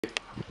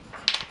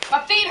My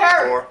feet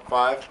hurt. 4,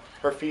 5.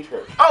 Her feet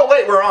hurt. Oh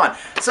wait, we're on.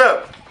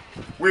 So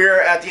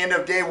we're at the end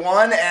of day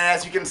 1, and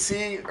as you can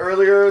see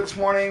earlier this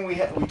morning, we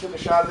took a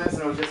shot of this,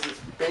 and it was just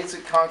this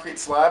basic concrete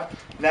slab.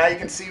 Now you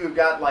can see we've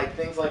got like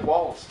things like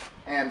walls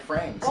and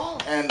frames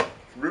and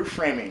roof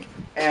framing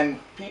and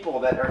people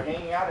that are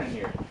hanging out in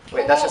here.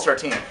 Wait, that's just our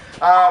team.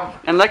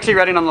 And Lexi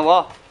writing on the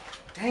wall.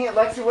 Dang it,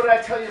 Lexi, what did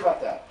I tell you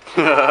about that?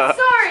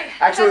 Sorry.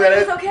 Actually, that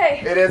is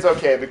okay. It is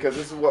okay because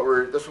this is what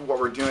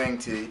we're doing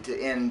to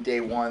end day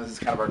 1. This is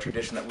kind of our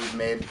tradition that we've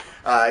made.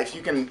 If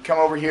you can come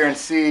over here and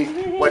see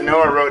what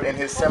Noah wrote in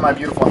his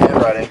semi-beautiful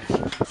handwriting,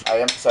 I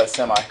emphasize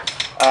semi.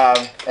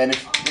 And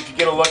if you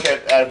get a look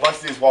at a bunch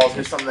of these walls,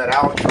 here's something that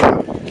Alex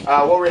wrote.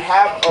 What we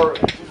have are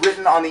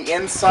written on the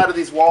inside of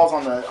these walls,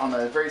 on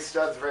the very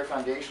studs, the very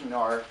foundation,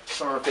 are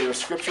some of our favorite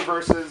scripture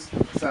verses,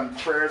 some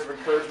prayers of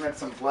encouragement,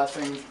 some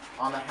blessings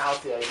on the house.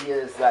 The idea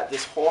is that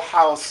this whole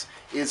house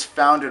is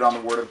founded on the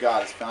Word of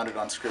God. It's founded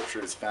on Scripture.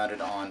 It's founded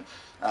on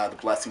the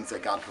blessings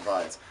that God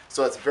provides.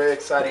 So it's a very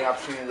exciting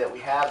opportunity that we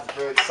have. It's a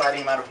very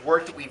exciting amount of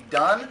work that we've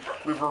done.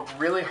 We've worked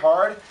really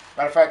hard.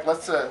 Matter of fact,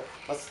 let's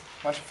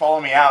why don't you follow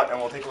me out and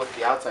we'll take a look at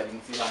the outside. You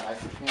can see how nice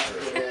the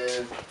campus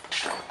is.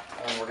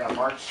 And we're going to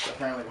march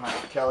apparently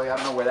behind Kelly. I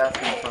don't know where that's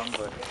coming from,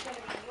 but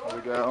there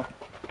we go.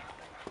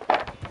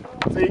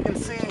 So you can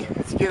see,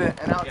 let's get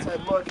an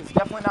outside look. It's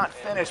definitely not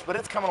finished, but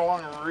it's coming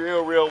along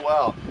real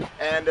well.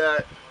 And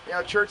you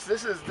know, church,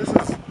 this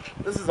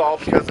is all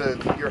because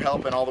of your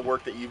help and all the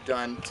work that you've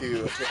done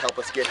to help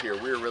us get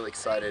here. We're really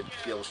excited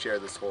to be able to share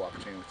this whole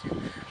opportunity with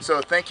you.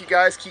 So thank you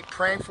guys. Keep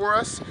praying for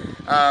us.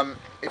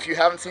 If you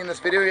haven't seen this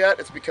video yet,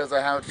 it's because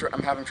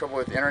I'm having trouble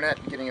with the internet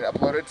getting it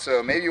uploaded.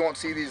 So maybe you won't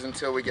see these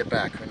until we get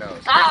back. Who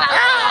knows?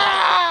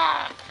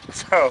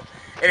 So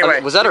anyway,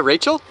 was that a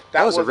Rachel?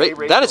 That was a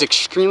Rachel. That is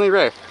extremely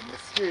rare.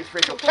 Mysterious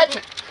Rachel, catch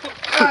it!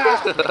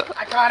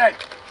 I caught it.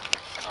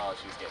 Oh,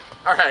 she's good.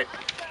 All right,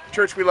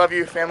 church, we love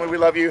you. Family, we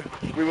love you.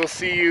 We will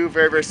see you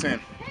very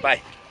soon.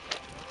 Bye.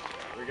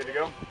 Are we good to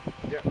go?